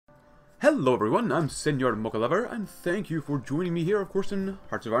Hello everyone, I'm Senor Mocha and thank you for joining me here, of course, in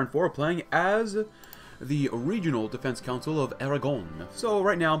Hearts of Iron 4, playing as the Regional Defense Council of Aragon. So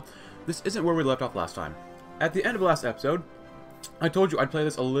right now, this isn't where we left off last time. At the end of the last episode, I told you I'd play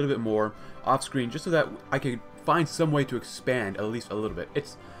this a little bit more off-screen, just so that I could find some way to expand at least a little bit.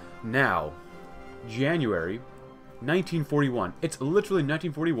 It's now January 1941. It's literally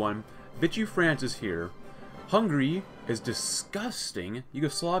 1941. Vichy France is here. Hungary is disgusting.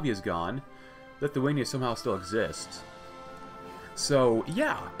 Yugoslavia's gone. Lithuania somehow still exists. So,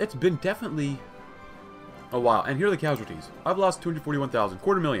 yeah, it's been definitely a while. And here are the casualties. I've lost 241,000,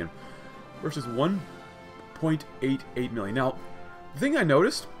 $250,000, versus 1.88 million. Now, the thing I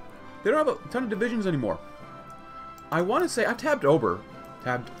noticed, they don't have a ton of divisions anymore. I want to say, I tabbed over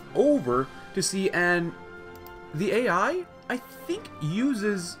to see, and the AI, I think,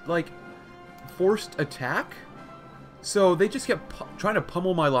 uses, like, forced attack. So they just kept trying to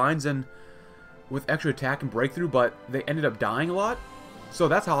pummel my lines and with extra attack and breakthrough, but they ended up dying a lot. So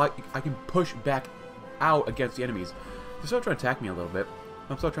that's how I can push back out against the enemies. They're still trying to attack me a little bit.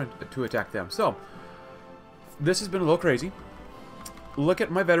 I'm still trying to attack them. So this has been a little crazy. Look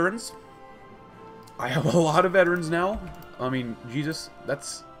at my veterans. I have a lot of veterans now. I mean, Jesus,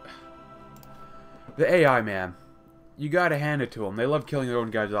 that's the AI, man. You gotta hand it to them. They love killing their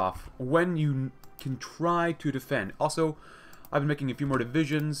own guys off when you can try to defend. Also, I've been making a few more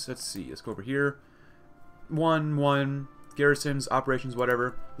divisions. Let's see. Let's go over here. One garrisons, operations,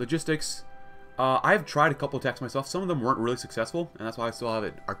 whatever. Logistics. I've tried a couple attacks myself. Some of them weren't really successful, and that's why I still have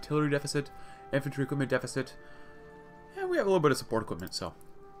an artillery deficit, infantry equipment deficit, and we have a little bit of support equipment. So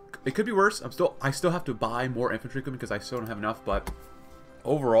it could be worse. I still have to buy more infantry equipment because I still don't have enough. But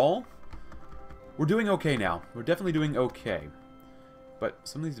overall, we're doing okay now. We're definitely doing okay. But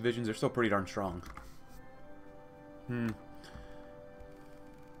some of these divisions are still pretty darn strong.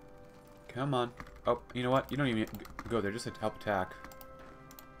 Come on. Oh, you know what? You don't even go there just to help attack.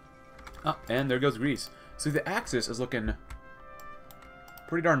 Ah, and there goes Greece. So the Axis is looking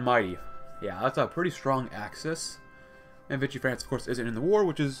pretty darn mighty. Yeah, that's a pretty strong Axis. And Vichy France, of course, isn't in the war,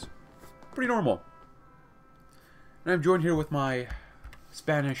 which is pretty normal. And I'm joined here with my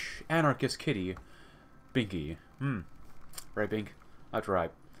Spanish anarchist kitty, Binky. Right, Bink? That's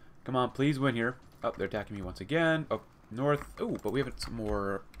right. Come on, please win here. Oh, they're attacking me once again. Oh, north. Oh, but we have some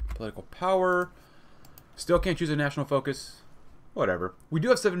more political power. Still can't choose a national focus. Whatever. We do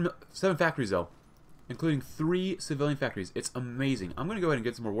have seven factories, though, including 3 civilian factories. It's amazing. I'm going to go ahead and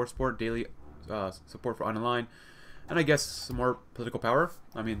get some more war support, daily support for online, and I guess some more political power.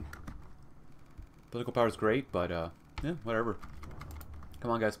 I mean, political power is great, but yeah, whatever.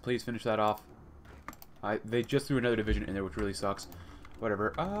 Come on, guys, please finish that off. They just threw another division in there, which really sucks. Whatever.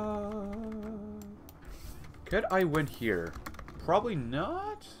 Could I win here? Probably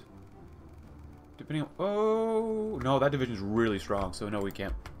not. Depending on... Oh, no, that division's really strong, so no, we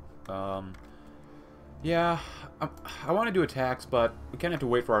can't. Yeah, I want to do attacks, but we kind of have to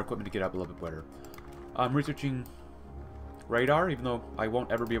wait for our equipment to get up a little bit better. I'm researching radar, even though I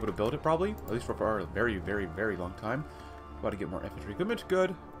won't ever be able to build it, probably. At least for a very, very, very long time. About to get more infantry equipment.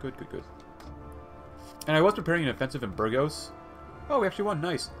 Good. Good, good, good. And I was preparing an offensive in Burgos. Oh, we actually won.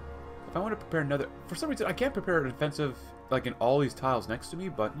 Nice. If I want to prepare another... For some reason, I can't prepare an offensive, like, in all these tiles next to me,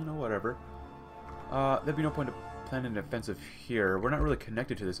 but, you know, whatever. There'd be no point to plan an offensive here. We're not really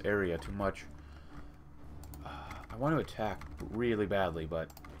connected to this area too much. I want to attack really badly, but...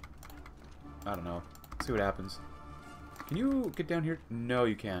 I don't know. Let's see what happens. Can you get down here? No,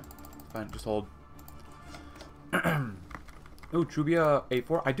 you can't. Fine, just hold. Oh, Trubia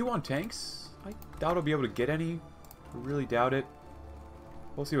A4. I do want tanks. I doubt I'll be able to get any. I really doubt it.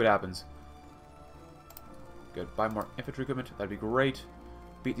 We'll see what happens. Good. Buy more infantry equipment. That'd be great.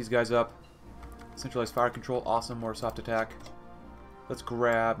 Beat these guys up. Centralized fire control. Awesome. More soft attack. Let's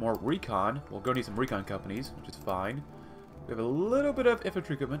grab more recon. We'll go need some recon companies, which is fine. We have a little bit of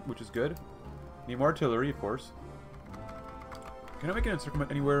infantry equipment, which is good. Need more artillery, of course. Can I make an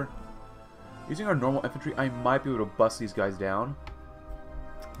encirclement anywhere? Using our normal infantry, I might be able to bust these guys down.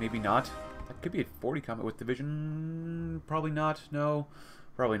 Maybe not. That could be a 40 combat with division. Probably not. No.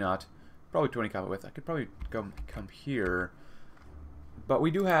 Probably not. Probably 20 combat with. I could probably come here. But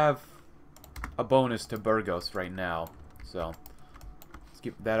we do have a bonus to Burgos right now. So, let's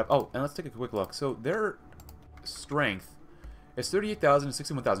keep that up. Oh, and let's take a quick look. So, their strength is 38,000 and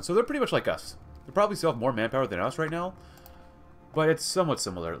 61,000. So, they're pretty much like us. They probably still have more manpower than us right now. But it's somewhat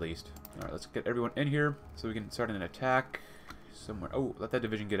similar, at least. Alright, let's get everyone in here so we can start an attack somewhere. Oh, let that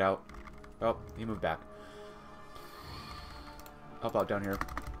division get out. Oh, he moved back. Help out down here.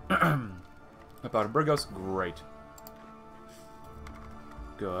 Help out in Burgos. Great.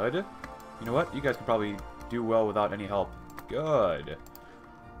 Good. You know what? You guys can probably do well without any help. Good.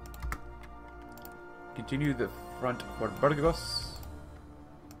 Continue the front for Burgos.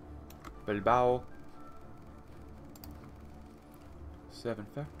 Bilbao. 7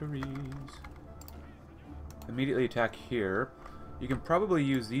 factories. Immediately attack here. You can probably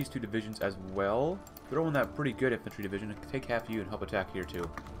use these 2 divisions as well. Throw in that pretty good infantry division. Take half you and help attack here too.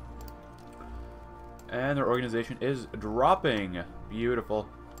 And their organization is dropping. Beautiful.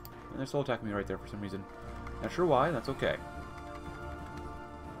 And they're still attacking me right there for some reason. Not sure why, that's okay.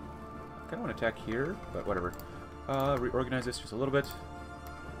 I kind of want to attack here, but whatever. Reorganize this just a little bit.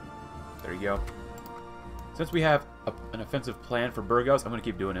 There you go. Since we have an offensive plan for Burgos, I'm going to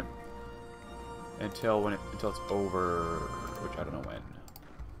keep doing it. Until it's over, which I don't know when.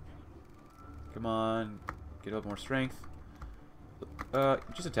 Come on. Get a little more strength.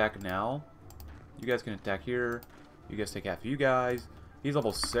 Just attack now. You guys can attack here. You guys take half of you guys. He's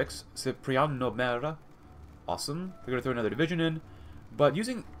level 6. Cipriano Mera. Awesome. We're going to throw another division in. But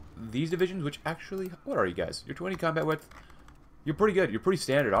using these divisions, which actually... What are you guys? You're 20 combat width. You're pretty good. You're pretty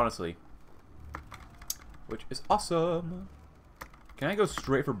standard, honestly. Which is awesome. Can I go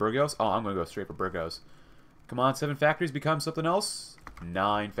straight for Burgos? Oh, I'm going to go straight for Burgos. Come on, 7 factories become something else.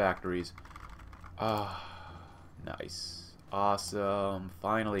 9 factories. Ah, nice. Awesome.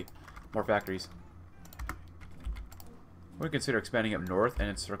 Finally. More factories. We're going to consider expanding up north and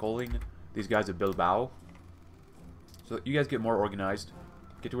encircling these guys at Bilbao. So that you guys get more organized.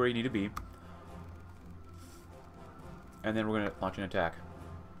 Get to where you need to be. And then we're going to launch an attack.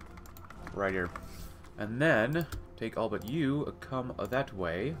 Right here. And then, take all but you, come that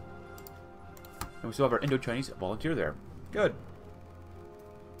way. And we still have our Indo-Chinese volunteer there. Good.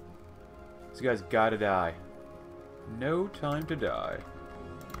 These guys gotta die. No time to die.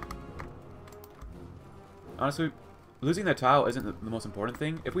 Honestly, losing that tile isn't the most important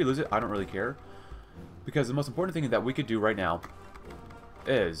thing. If we lose it, I don't really care. Because the most important thing that we could do right now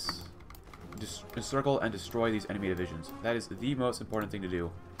is encircle and destroy these enemy divisions. That is the most important thing to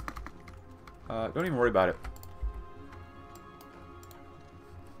do. Don't even worry about it.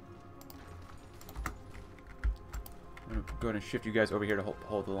 I'm going to go ahead and shift you guys over here to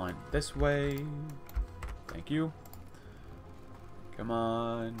hold the line this way. Thank you. Come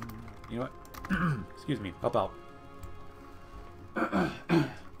on. You know what? Excuse me. Help out.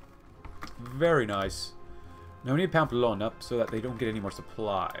 Very nice. Now we need to Pamplona up so that they don't get any more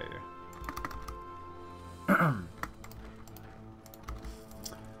supply.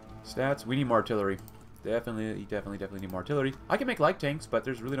 Stats. We need more artillery. Definitely need more artillery. I can make light tanks, but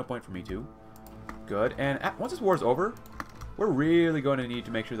there's really no point for me to. Good. And once this war is over, we're really going to need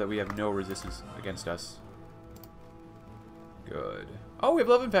to make sure that we have no resistance against us. Good. Oh, we have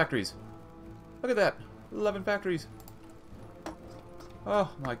 11 factories. Look at that. 11 factories.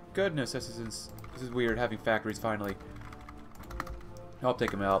 Oh, my goodness. This is weird, having factories finally. I'll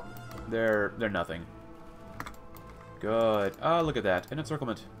take them out. They're nothing. Good. Oh, look at that. An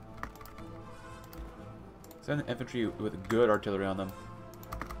encirclement. Send the infantry with good artillery on them.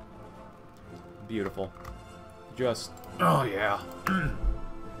 Beautiful. Just... Oh, yeah.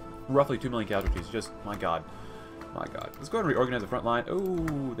 Roughly 2 million casualties. Just... My God. My God. Let's go ahead and reorganize the front line.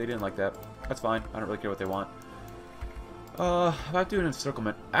 Oh, they didn't like that. That's fine. I don't really care what they want. If I do an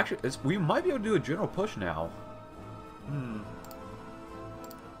encirclement... Actually, we might be able to do a general push now.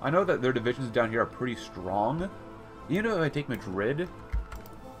 I know that their divisions down here are pretty strong. Even if I take Madrid,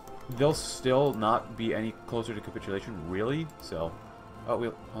 they'll still not be any closer to capitulation, really. So, oh, we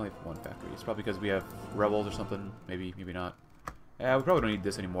only have 1 factory. It's probably because we have rebels or something. Maybe, maybe not. Yeah, we probably don't need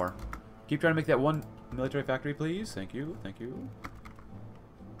this anymore. Keep trying to make that 1 military factory, please. Thank you, thank you.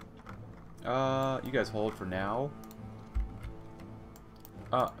 You guys hold for now.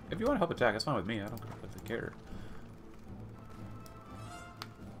 If you want to help attack, that's fine with me. I don't really care.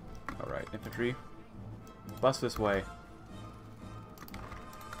 Alright, infantry. Bust this way.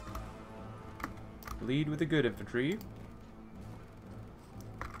 Lead with the good infantry.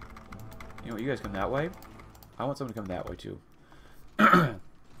 You know what, you guys come that way. I want someone to come that way too.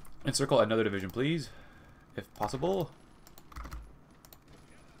 Encircle another division, please. If possible.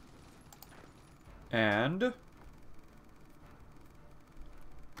 And...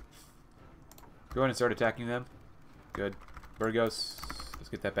 go ahead and start attacking them. Good. Burgos, let's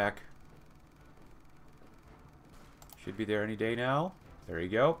get that back. Should be there any day now. There you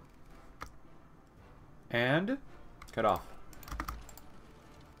go. And cut off.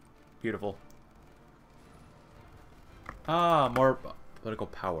 Beautiful. Ah, more political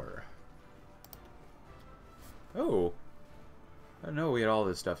power. Oh. I didn't know we had all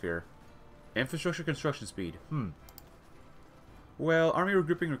this stuff here. Infrastructure construction speed. Well, army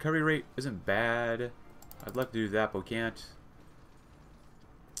regrouping recovery rate isn't bad. I'd love to do that, but we can't.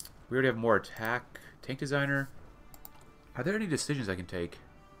 We already have more attack. Tank designer. Are there any decisions I can take?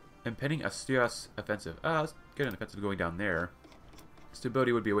 Impending Asturias offensive. Let's get an offensive going down there.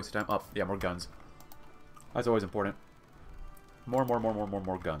 Stability would be a waste of time. Oh, yeah, more guns. That's always important.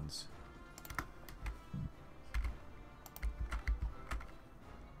 More guns.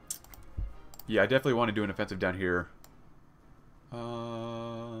 Yeah, I definitely want to do an offensive down here.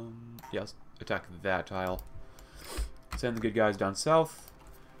 Yeah, let's attack that tile. Send the good guys down south.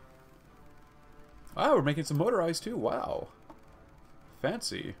 Oh, we're making some motorized too. Wow.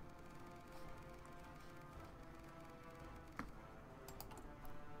 Fancy.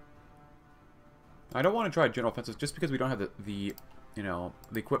 I don't want to try general offensive just because we don't have the you know,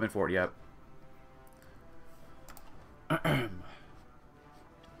 the equipment for it yet. How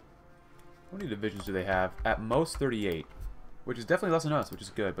many divisions do they have? At most 38, which is definitely less than us, which is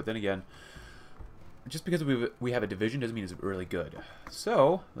good. But then again, just because we have a division doesn't mean it's really good.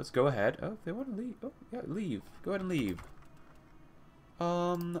 So let's go ahead. Oh, they want to leave. Oh, yeah, leave. Go ahead and leave.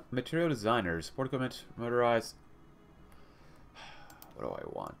 Material designers, sport equipment, motorized. What do I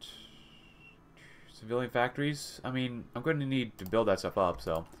want? Civilian factories. I mean, I'm going to need to build that stuff up.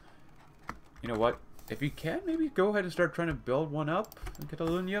 So, you know what? If you can, maybe go ahead and start trying to build one up in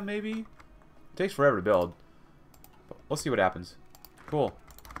Catalonia. Maybe it takes forever to build. But we'll see what happens. Cool.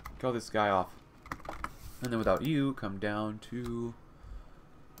 Kill this guy off. And then without you, come down to...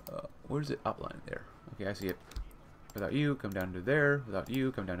 where's it outlined there? Okay, I see it. Without you, come down to there. Without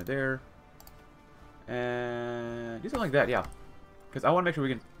you, come down to there. And do something like that, yeah. Because I want to make sure we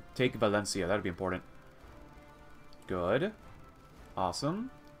can take Valencia. That would be important. Good. Awesome.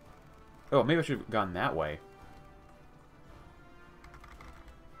 Oh, maybe I should have gone that way.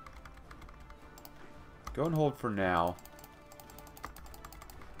 Go and hold for now.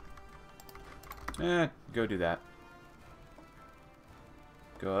 Go do that.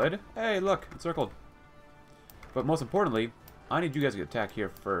 Good. Hey, look, it's circled. But most importantly, I need you guys to attack here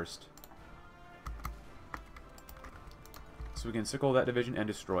first. So we can circle that division and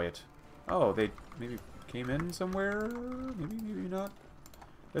destroy it. Oh, they maybe came in somewhere? Maybe not.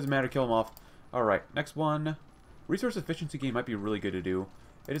 Doesn't matter, kill them off. Alright, next one. Resource efficiency gain might be really good to do.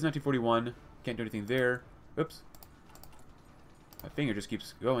 It is 1941. Can't do anything there. Oops. My finger just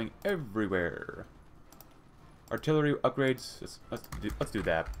keeps going everywhere. Artillery upgrades. Let's do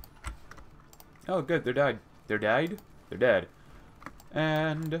that. Oh, good. They're died. They're died? They're dead.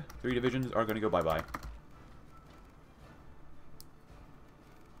 And 3 divisions are going to go bye-bye.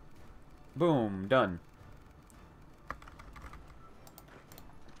 Boom. Done.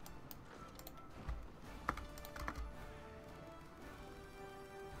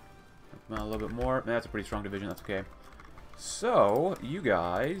 A little bit more. That's a pretty strong division. That's okay. So, you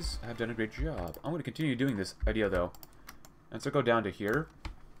guys have done a great job. I'm going to continue doing this idea, though. And so go down to here.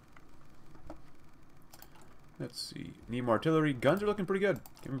 Let's see. Need more artillery. Guns are looking pretty good.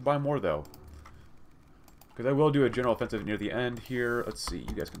 Can we buy more, though? Because I will do a general offensive near the end here. Let's see.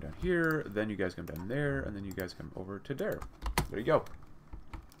 You guys come down here. Then you guys come down there. And then you guys come over to there. There you go.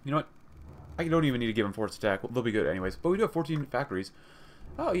 You know what? I don't even need to give them force attack. They'll be good anyways. But we do have 14 factories.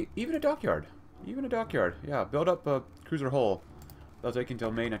 Oh, even a dockyard. Even a dockyard. Yeah, build up a cruiser hull. That'll take until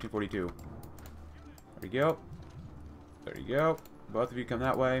May 1942. There you go. There you go. Both of you come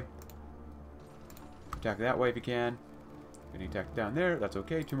that way. Attack that way if you can. Any attack down there, that's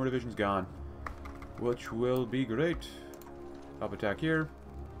okay. 2 more divisions gone. Which will be great. Up attack here.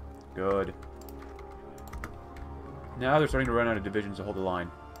 Good. Now they're starting to run out of divisions to hold the line.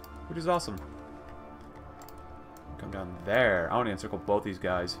 Which is awesome. Come down there. I want to encircle both these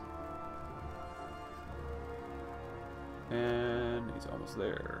guys. And he's almost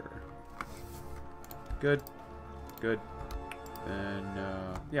there. Good. Good. And,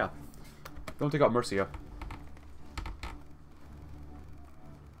 yeah. Don't take out Murcia.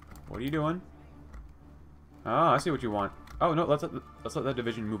 What are you doing? Ah, I see what you want. Oh, no, let's let that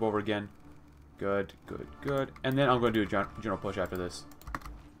division move over again. Good, good, good. And then I'm going to do a general push after this.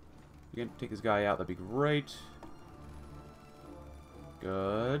 You can take this guy out. That'd be great.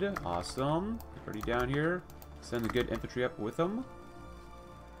 Good. Awesome. Already down here. Send the good infantry up with them.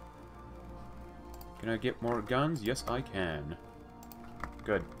 Can I get more guns? Yes, I can.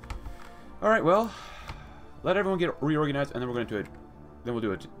 Good. Alright, well, let everyone get reorganized, and then we're going to do it. Then we'll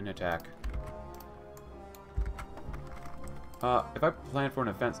do an attack. If I plan for an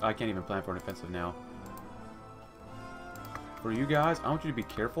offensive, I can't even plan for an offensive now. For you guys, I want you to be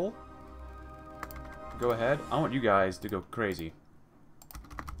careful. Go ahead. I want you guys to go crazy.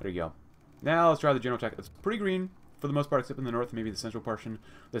 There you go. Now let's try the general attack. It's pretty green. for the most part, except in the north, maybe the central portion.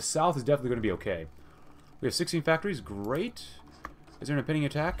 The south is definitely going to be okay. We have 16 factories. Great. Is there an impending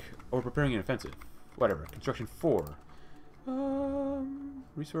attack? Or preparing an offensive? Whatever. Construction 4.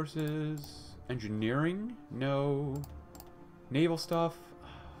 Resources. Engineering? No. Naval stuff.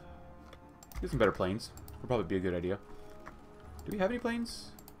 Get some better planes. Would probably be a good idea. Do we have any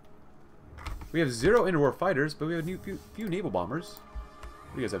planes? We have 0 interwar fighters, but we have a few naval bombers.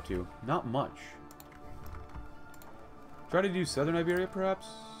 What are you guys up to? Not much. Try to do southern Iberia, perhaps?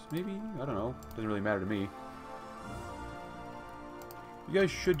 Maybe? I don't know. Doesn't really matter to me. You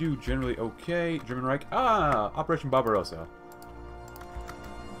guys should do generally okay. German Reich. Ah! Operation Barbarossa.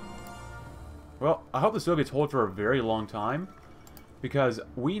 Well, I hope the Soviets hold for a very long time. Because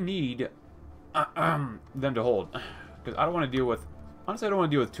we need them to hold. Because I don't want to deal with... Honestly, I don't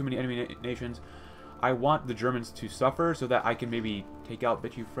want to deal with too many enemy nations. I want the Germans to suffer so that I can maybe take out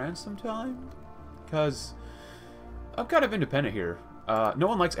bitchy France sometime. Because I'm kind of independent here. No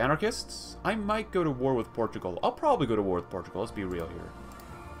one likes anarchists. I might go to war with Portugal. I'll probably go to war with Portugal. Let's be real here.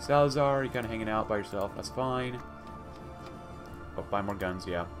 Salazar, you're kind of hanging out by yourself. That's fine. Oh, buy more guns,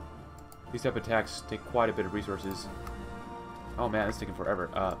 yeah. These type of attacks take quite a bit of resources. Oh man, it's taking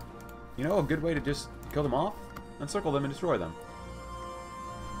forever. You know, a good way to just kill them off? Encircle them and destroy them.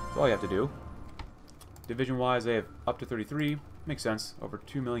 That's all you have to do. Division-wise, they have up to 33. Makes sense. Over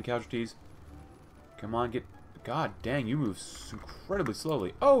 2 million casualties. Come on, get... God dang, you move incredibly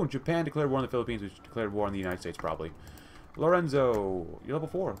slowly. Oh, Japan declared war on the Philippines, which declared war on the United States, probably. Lorenzo, you're level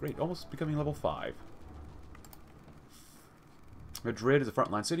 4. Great, almost becoming level 5. Madrid is a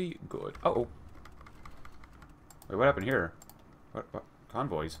frontline city. Good. Uh-oh. Wait, what happened here? What?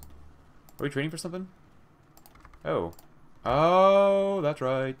 Convoys? Are we training for something? Oh. Oh, that's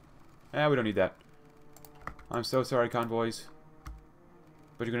right. Eh, we don't need that. I'm so sorry, convoys.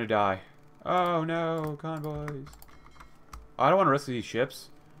 But you're gonna die. Oh no, convoys. I don't want to rescue these ships.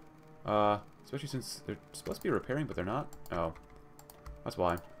 Especially since they're supposed to be repairing, but they're not. Oh. That's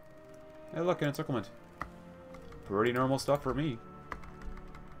why. Hey, look, an encirclement. Pretty normal stuff for me.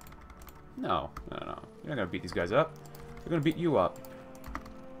 No. You're not gonna beat these guys up. They're gonna beat you up.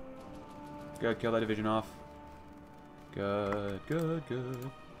 Good, kill that division off. Good.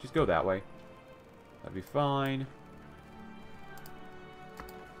 Just go that way. That'd be fine.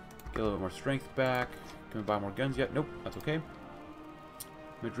 Get a little bit more strength back. Can we buy more guns yet? Nope, that's okay.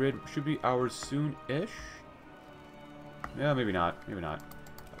 Madrid should be ours soon-ish. Yeah, maybe not.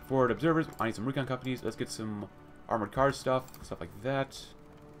 Forward observers. I need some recon companies. Let's get some armored car stuff like that.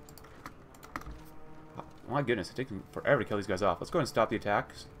 Oh, my goodness, it's taking forever to kill these guys off. Let's go ahead and stop the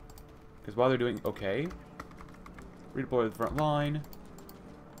attacks. Because while they're doing okay, redeploy to the front line.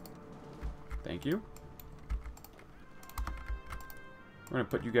 Thank you. We're going to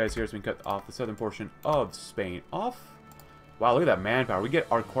put you guys here so we can cut off the southern portion of Spain off. Wow, look at that manpower. We get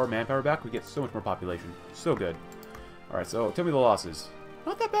our core manpower back. We get so much more population. So good. Alright, so tell me the losses.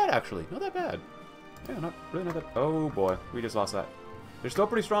 Not that bad, actually. Not that bad. Yeah, not that... Oh, boy. We just lost that. They're still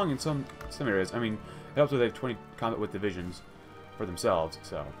pretty strong in some areas. I mean, it helps that they have 20 combat with divisions for themselves,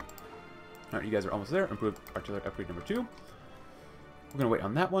 so... Alright, you guys are almost there. Improved artillery upgrade number 2. We're going to wait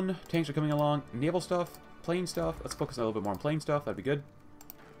on that one. Tanks are coming along. Naval stuff. Plane stuff. Let's focus a little bit more on plane stuff. That'd be good.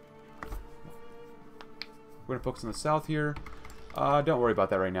 We're going to focus on the south here. Don't worry about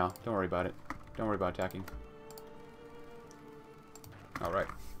that right now. Don't worry about it. Don't worry about attacking. Alright.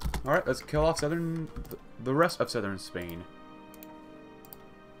 Alright, let's kill off the rest of southern Spain.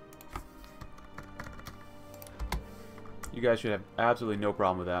 You guys should have absolutely no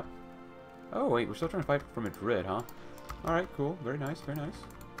problem with that. Oh, wait, we're still trying to fight for Madrid, huh? Alright, cool. Very nice, very nice.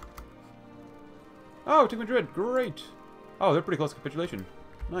 Oh, took Madrid. Great. Oh, they're pretty close to capitulation.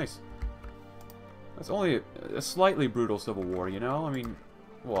 Nice. That's only a slightly brutal civil war, you know? I mean,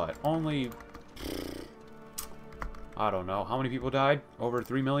 what? Only... I don't know. How many people died? Over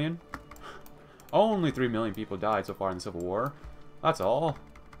 3 million? Only 3 million people died so far in the Civil War. That's all.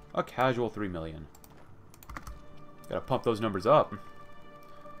 A casual 3 million. Gotta pump those numbers up.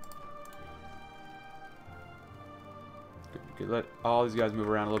 Good, let all these guys move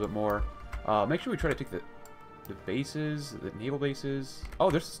around a little bit more. Make sure we try to take the bases, the naval bases. Oh,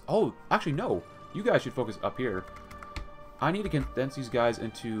 there's... Oh, actually, no. You guys should focus up here. I need to condense these guys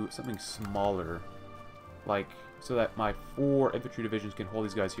into something smaller. Like, so that my 4 infantry divisions can hold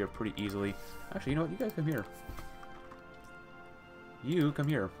these guys here pretty easily. Actually, you know what? You guys come here. You come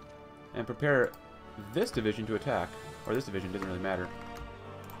here. And prepare this division to attack. Or this division, doesn't really matter.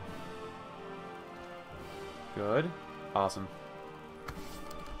 Good. Awesome.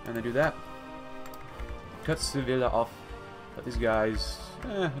 And then do that. Cut Sevilla off. Let these guys...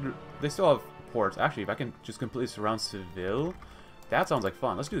 they still have ports. Actually, if I can just completely surround Seville, that sounds like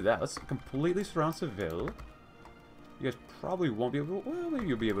fun. Let's do that. Let's completely surround Seville. You guys probably won't be able to... Well, maybe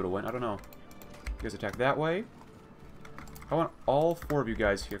you'll be able to win. I don't know. You guys attack that way. I want all 4 of you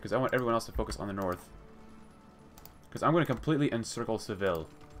guys here, because I want everyone else to focus on the north. Because I'm going to completely encircle Seville.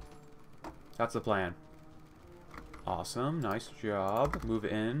 That's the plan. Awesome. Nice job. Move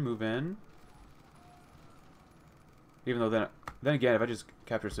in. Move in. Even though then again, if I just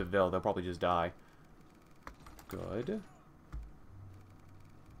capture Seville, they'll probably just die. Good.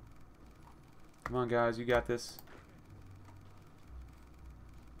 Come on, guys. You got this.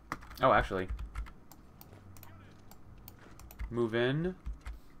 Oh, actually. Move in.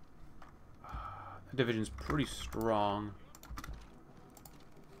 That division's pretty strong.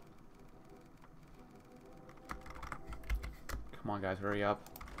 Come on, guys. Hurry up.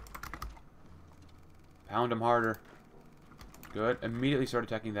 Pound them harder. Good. Immediately start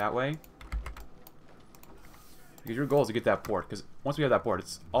attacking that way. Because your goal is to get that port. Because once we have that port,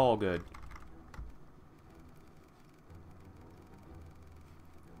 it's all good.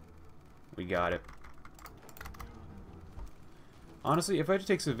 We got it. Honestly, if I just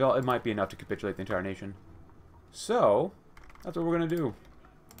take Seville, it might be enough to capitulate the entire nation. So, that's what we're going to do.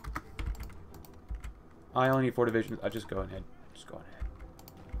 I only need 4 divisions. I'll just go ahead. Just go ahead.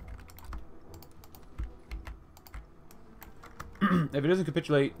 If it doesn't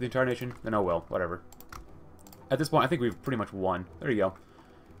capitulate the entire nation, then oh well, whatever. At this point, I think we've pretty much won. There you go.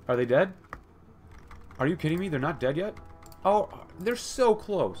 Are they dead? Are you kidding me? They're not dead yet? Oh, they're so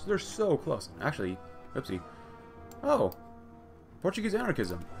close. They're so close. Actually, oopsie. Oh. Portuguese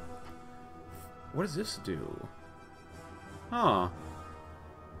anarchism. What does this do? Huh.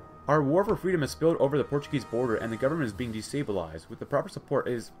 Our war for freedom has spilled over the Portuguese border, and the government is being destabilized. With the proper support,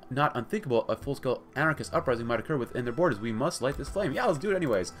 it is not unthinkable a full-scale anarchist uprising might occur within their borders. We must light this flame. Yeah, let's do it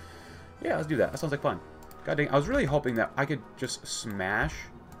anyways. Yeah, let's do that. That sounds like fun. God dang, I was really hoping that I could just smash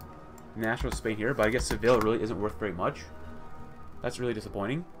National Spain here, but I guess Seville really isn't worth very much. That's really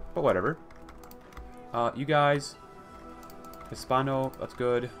disappointing, but whatever. You guys... Hispano, that's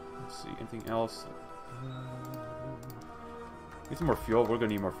good. Let's see, anything else? Need some more fuel. We're gonna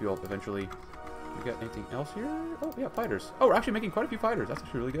need more fuel eventually. We got anything else here? Oh, yeah, fighters. Oh, we're actually making quite a few fighters. That's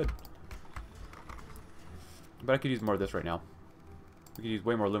actually really good. But I could use more of this right now. We could use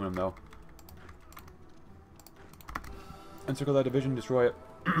way more aluminum, though. Encircle that division, destroy it.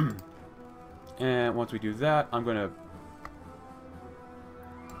 And once we do that, I'm gonna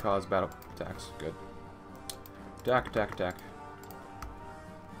cause battle attacks. Good. Attack, attack, attack.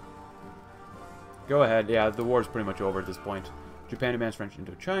 Go ahead. Yeah, the war's pretty much over at this point. Japan demands French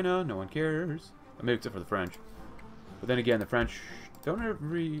Indochina. No one cares. Maybe except for the French. But then again, the French don't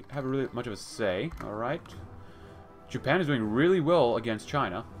really have really much of a say. Alright. Japan is doing really well against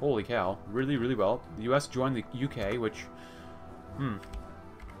China. Holy cow. Really, really well. The US joined the UK, which... I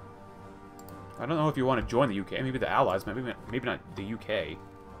don't know if you want to join the UK. Maybe the Allies. Maybe not the UK.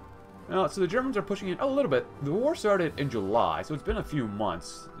 So the Germans are pushing in a little bit. The war started in July, so it's been a few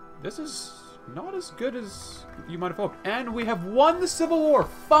months. This is not as good as you might have hoped. And we have won the Civil War!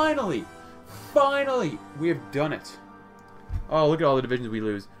 Finally! Finally! We have done it. Oh, look at all the divisions we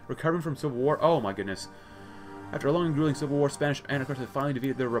lose. Recovering from Civil War. Oh my goodness. After a long and grueling civil war, Spanish anarchists have finally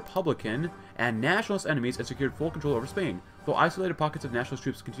defeated their Republican and nationalist enemies and secured full control over Spain. Though isolated pockets of nationalist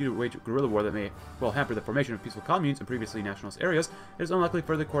troops continue to wage guerrilla war that may well hamper the formation of peaceful communes in previously nationalist areas, it is unlikely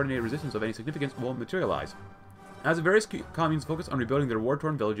further coordinated resistance of any significance will materialize. As the various communes focus on rebuilding their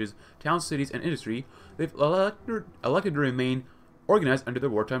war-torn villages, towns, cities, and industry, they've elected to remain organized under the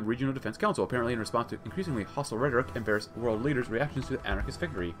Wartime Regional Defense Council, apparently in response to increasingly hostile rhetoric and various world leaders' reactions to the anarchist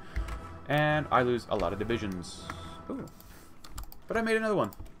victory. And I lose a lot of divisions. Ooh. But I made another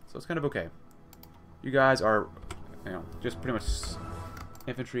one, so it's kind of okay. You guys are, you know, just pretty much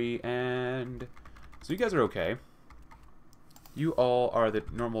infantry, and so you guys are okay. You all are the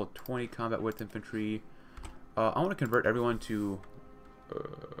normal 20 combat width infantry. I want to convert everyone to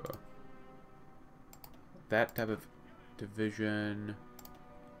that type of division.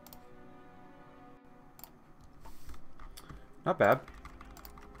 Not bad.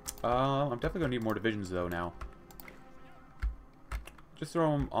 I'm definitely going to need more divisions, though, now. Just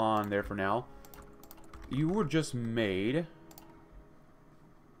throw them on there for now. You were just made.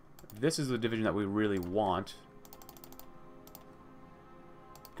 This is the division that we really want.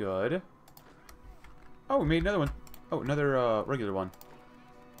 Good. Oh, we made another one. Oh, another regular one.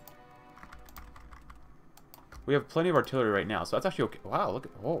 We have plenty of artillery right now, so that's actually okay. Wow, look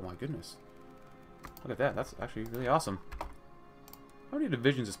at... Oh, my goodness. Look at that. That's actually really awesome. How many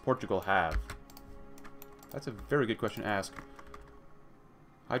divisions does Portugal have? That's a very good question to ask.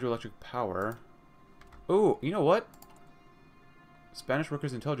 Hydroelectric power. Oh, you know what? Spanish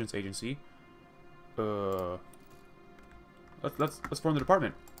Workers Intelligence Agency. Let's form the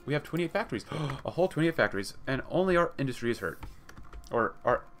department. We have 28 factories. A whole 28 factories. And only our industry is hurt. Or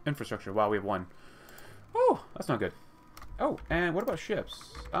our infrastructure. Wow, we have one. Oh, that's not good. Oh, and what about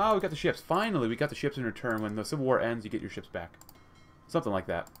ships? Oh, we got the ships. Finally, we got the ships in return. When the Civil War ends, you get your ships back. Something like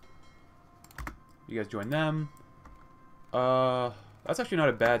that. You guys join them. That's actually not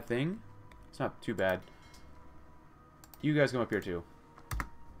a bad thing. It's not too bad. You guys come up here too.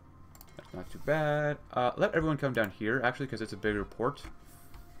 That's not too bad. Let everyone come down here, actually, because it's a bigger port.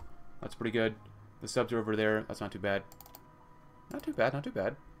 That's pretty good. The subs are over there. That's not too bad. Not too bad, not too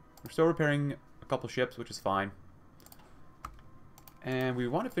bad. We're still repairing a couple ships, which is fine. And we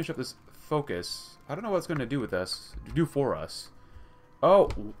want to finish up this focus. I don't know what it's going to do with us. Do for us. Oh,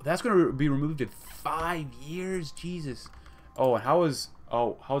 that's going to be removed in 5 years. Jesus. Oh, and how's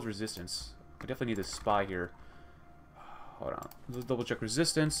resistance? I definitely need this spy here. Hold on. Let's double check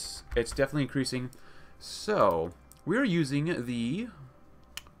resistance. It's definitely increasing. So, we're using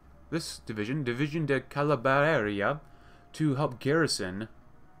this division, Division de Calabaria, to help garrison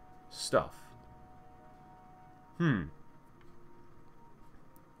stuff.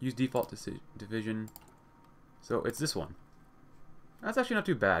 Use default division. So it's this one. That's actually not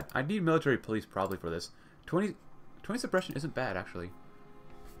too bad. I need military police probably for this. 20 suppression isn't bad, actually.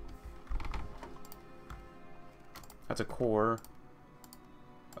 That's a core.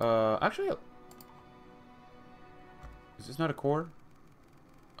 Actually, is this not a core?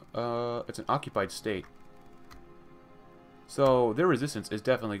 It's an occupied state. So their resistance is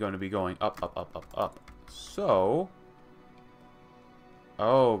definitely going to be going up, up, up, up, up. So,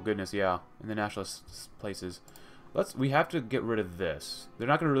 oh goodness, yeah, in the nationalist places. We have to get rid of this. They're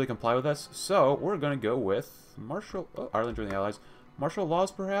not going to really comply with us, so we're going to go with martial. Oh, Ireland joined the Allies. Martial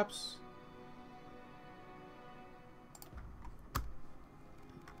laws, perhaps.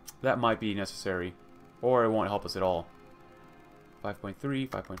 That might be necessary, or it won't help us at all. 5.3,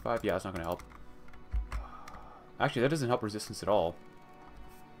 5.5. Yeah, that's not going to help. Actually, that doesn't help resistance at all.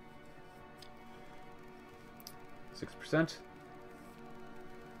 6%.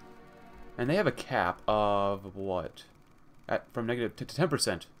 And they have a cap of what? From negative to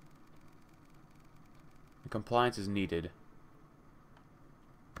 10%. Compliance is needed.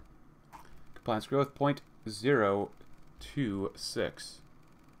 Compliance growth 0.026.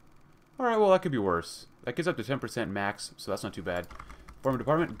 Alright, well that could be worse. That gets up to 10% max, so that's not too bad. Form a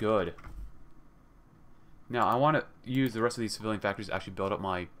department, good. Now, I want to use the rest of these civilian factories to actually build up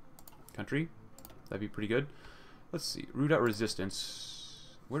my country. That'd be pretty good. Let's see. Root out resistance.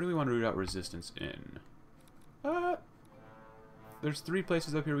 Where do we want to root out resistance in? There's 3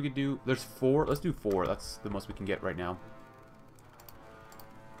 places up here we could do. There's 4. Let's do 4. That's the most we can get right now.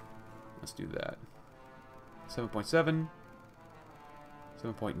 Let's do that. 7.7.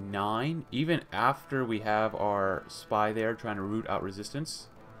 7.9. Even after we have our spy there trying to root out resistance.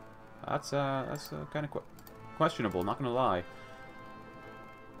 That's kind of questionable, not gonna lie.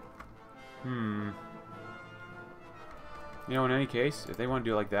 You know, in any case, if they want to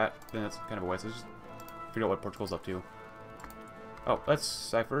do it like that, then that's kind of a waste. Let's just figure out what Portugal's up to. Oh, let's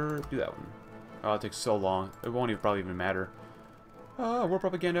cipher. Do that one. Oh, it takes so long. It won't even probably even matter. War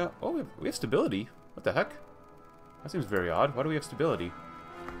propaganda. Oh, we have stability. What the heck? That seems very odd. Why do we have stability?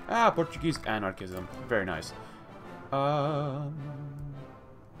 Portuguese anarchism. Very nice. I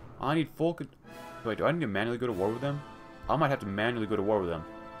need full... Wait, do I need to manually go to war with them? I might have to manually go to war with them.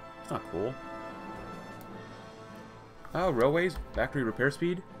 It's not cool. Railways, factory repair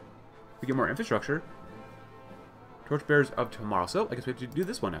speed. We get more infrastructure. Torchbearers of tomorrow. So, I guess we have to do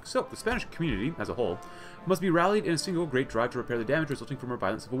this one next. So, the Spanish community, as a whole, must be rallied in a single great drive to repair the damage resulting from our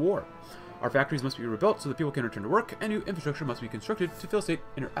violent civil war. Our factories must be rebuilt so that people can return to work, and new infrastructure must be constructed to facilitate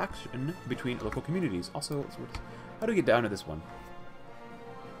interaction between local communities. Also, how do we get down to this one?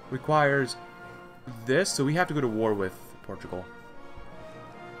 Requires this, so we have to go to war with Portugal.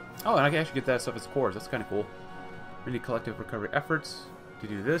 Oh, and I can actually get that stuff as cores. That's kind of cool. We need collective recovery efforts to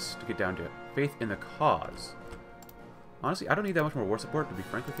do this, to get down to faith in the cause. Honestly, I don't need that much more war support, to be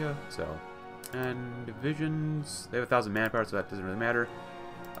frank with you, so... And divisions... They have 1,000 manpower, so that doesn't really matter.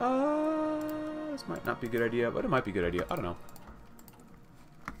 This might not be a good idea, but it might be a good idea. I don't know.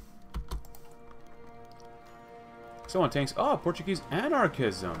 So on tanks. Oh, Portuguese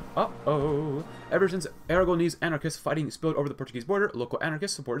anarchism. Uh-oh. Ever since Aragonese anarchists fighting spilled over the Portuguese border, local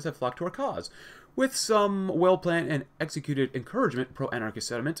anarchist supporters have flocked to our cause. With some well-planned and executed encouragement, pro-anarchist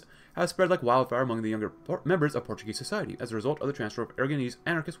sentiment has spread like wildfire among the younger members of Portuguese society. As a result of the transfer of Aragonese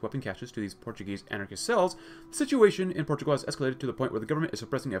anarchist weapon caches to these Portuguese anarchist cells, the situation in Portugal has escalated to the point where the government is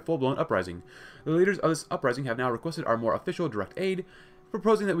suppressing a full-blown uprising. The leaders of this uprising have now requested our more official direct aid,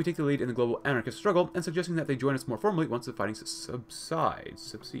 proposing that we take the lead in the global anarchist struggle, and suggesting that they join us more formally once the fighting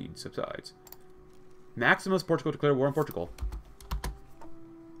subsides. Maximus Portugal declare war on Portugal.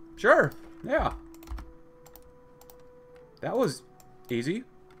 Sure, yeah. That was easy.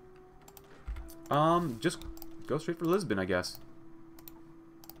 Just go straight for Lisbon, I guess.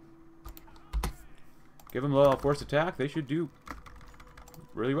 Give them a forced attack. They should do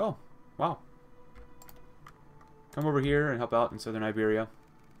really well. Wow. Come over here and help out in southern Iberia.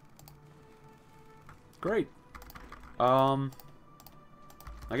 Great. I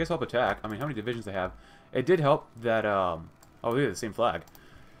guess help attack. I mean, how many divisions they have? It did help that, oh, they had the same flag.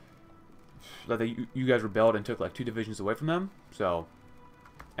 That you guys rebelled and took like 2 divisions away from them. So,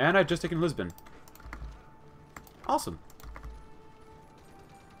 and I'd just taken Lisbon. Awesome.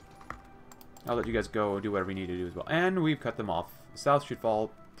 I'll let you guys go do whatever you need to do as well. And we've cut them off. The south should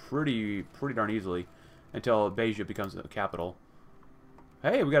fall pretty darn easily until Beja becomes a capital.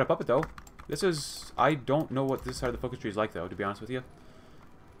 Hey, we got a puppet though. This is, I don't know what this side of the focus tree is like though, to be honest with you.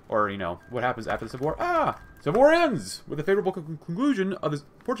 Or, you know, what happens after the Civil War. Ah! Civil War ends! With the favorable conclusion of the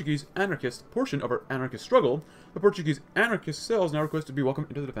Portuguese anarchist portion of our anarchist struggle, the Portuguese anarchist cells now request to be welcomed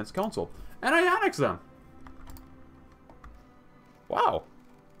into the Defense Council. And I annex them! Wow.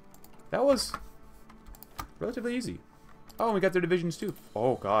 That was relatively easy. Oh, and we got their divisions too.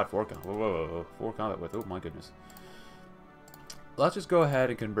 Oh god, 4 combat with. Oh my goodness. Let's just go ahead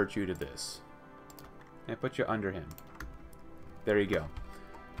and convert you to this. And put you under him. There you go.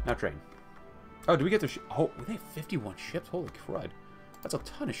 Now train. Oh, do we get their oh, they have 51 ships? Holy crud. That's a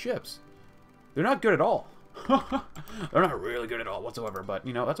ton of ships. They're not good at all. They're not really good at all whatsoever, but,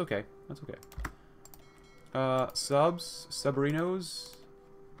 you know, that's okay. That's okay. Submarinos.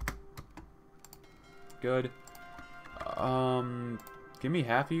 Good. Give me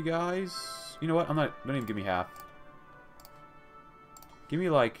half of you guys. You know what? Don't even give me half. Give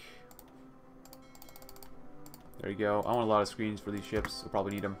me like... There you go. I want a lot of screens for these ships. I'll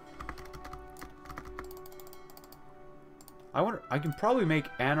probably need them. I wonder... I can probably make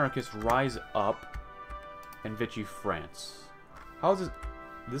anarchists rise up and Vichy France. How is this...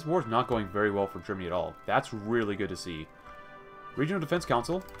 This war's not going very well for Germany at all. That's really good to see. Regional Defense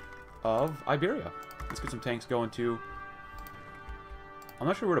Council of Iberia. Let's get some tanks going too. I'm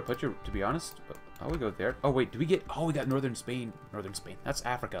not sure where to put you, to be honest, but I would go there. Oh, wait, do we get... Oh, we got Northern Spain. Northern Spain. That's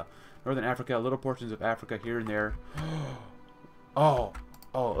Africa. Northern Africa, little portions of Africa here and there. Oh,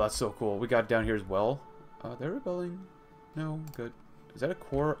 that's so cool. We got down here as well. They're rebelling. No, good. Is that a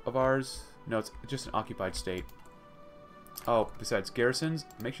core of ours? No, it's just an occupied state. Oh, besides garrisons,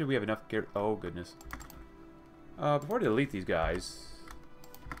 make sure we have enough oh, goodness. Before I delete these guys...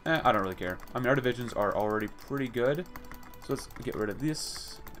 I don't really care. I mean, our divisions are already pretty good. So let's get rid of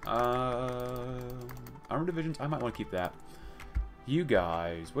this. Armor divisions, I might want to keep that. You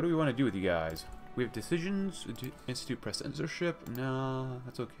guys, what do we want to do with you guys? We have decisions, institute press censorship. No,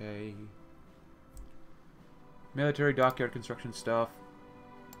 that's okay. Military, dockyard construction stuff.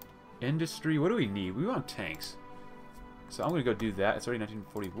 Industry, what do we need? We want tanks. So I'm going to go do that. It's already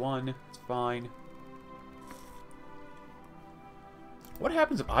 1941. It's fine. What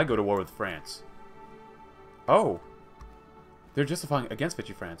happens if I go to war with France? Oh. They're justifying against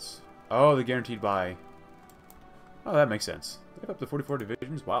Vichy France. Oh, they're guaranteed by... Oh, that makes sense. They have up to 44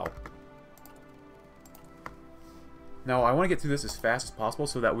 divisions. Wow. Now, I want to get through this as fast as possible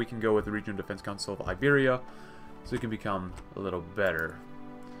so that we can go with the Regional Defense Council of Iberia so we can become a little better.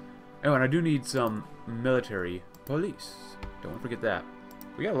 Oh, and I do need some military police. Don't forget that.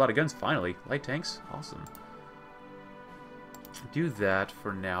 We got a lot of guns finally. Light tanks. Awesome. Do that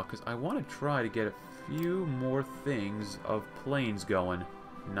for now because I want to try to get a few more things of planes going.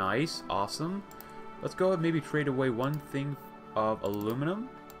 Nice. Awesome. Let's go and maybe trade away one thing of aluminum.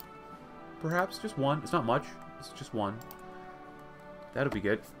 Perhaps just one. It's not much. It's just one. That'll be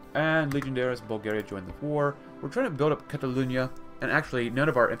good. And Legionnaires Bulgaria joined the war. We're trying to build up Catalonia. And actually, none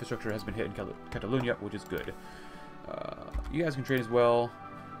of our infrastructure has been hit in Catalonia, which is good. You guys can trade as well.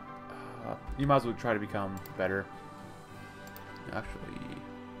 You might as well try to become better. Actually...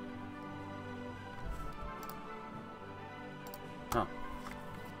 Huh.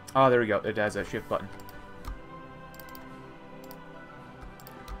 Oh, there we go. It has a shift button.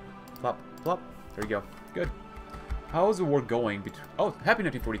 Plop, plop. There you go. Good. How is the war going? Oh, happy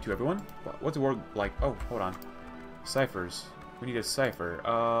 1942, everyone. What's the war like? Oh, hold on. Ciphers. We need a cipher.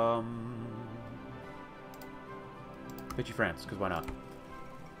 Vichy France, because why not?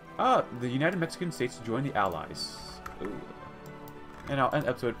 The United Mexican States join the Allies. Ooh. And I'll end the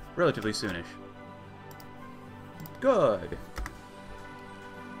episode relatively soonish. Good.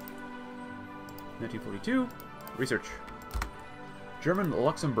 1942. Research.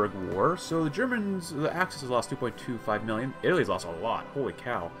 German-Luxembourg War. So the Germans, the Axis has lost 2.25 million. Italy's lost a lot. Holy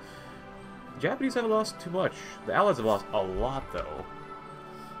cow. The Japanese haven't lost too much. The Allies have lost a lot, though.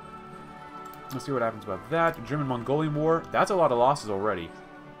 Let's see what happens about that. German-Mongolian War. That's a lot of losses already.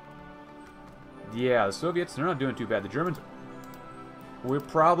 Yeah, the Soviets, they're not doing too bad. The Germans, we're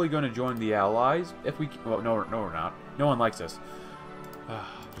probably going to join the Allies. If we... Well, no, we're not. No one likes us.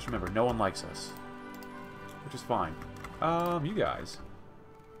 Just remember, no one likes us. Which is fine. You guys.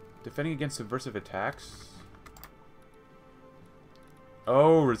 Defending against subversive attacks.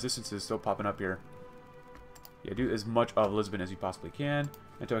 Oh, resistance is still popping up here. Yeah, do as much of Lisbon as you possibly can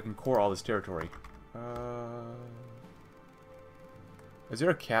until I can core all this territory. Is there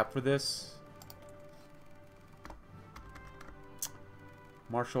a cap for this?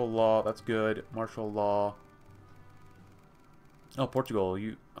 Martial law, that's good. Martial law. Oh, Portugal,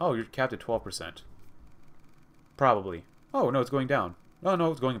 you're capped at 12%. Probably. Oh, no, it's going down. Oh,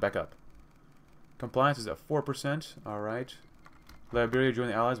 no, it's going back up. Compliance is at 4%. Alright. Liberia joined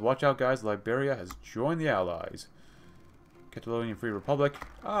the Allies. Watch out, guys. Liberia has joined the Allies. Catalonian Free Republic.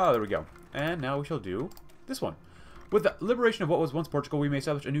 Ah, there we go. And now we shall do this one. With the liberation of what was once Portugal, we may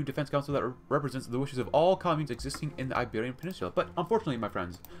establish a new defense council that represents the wishes of all communes existing in the Iberian Peninsula. But unfortunately, my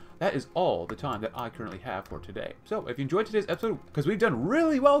friends, that is all the time that I currently have for today. So, if you enjoyed today's episode, because we've done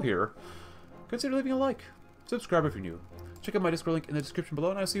really well here, consider leaving a like. Subscribe if you're new. Check out my Discord link in the description below,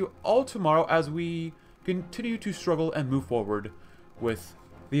 and I'll see you all tomorrow as we continue to struggle and move forward with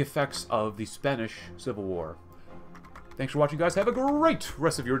the effects of the Spanish Civil War. Thanks for watching, guys. Have a great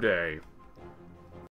rest of your day.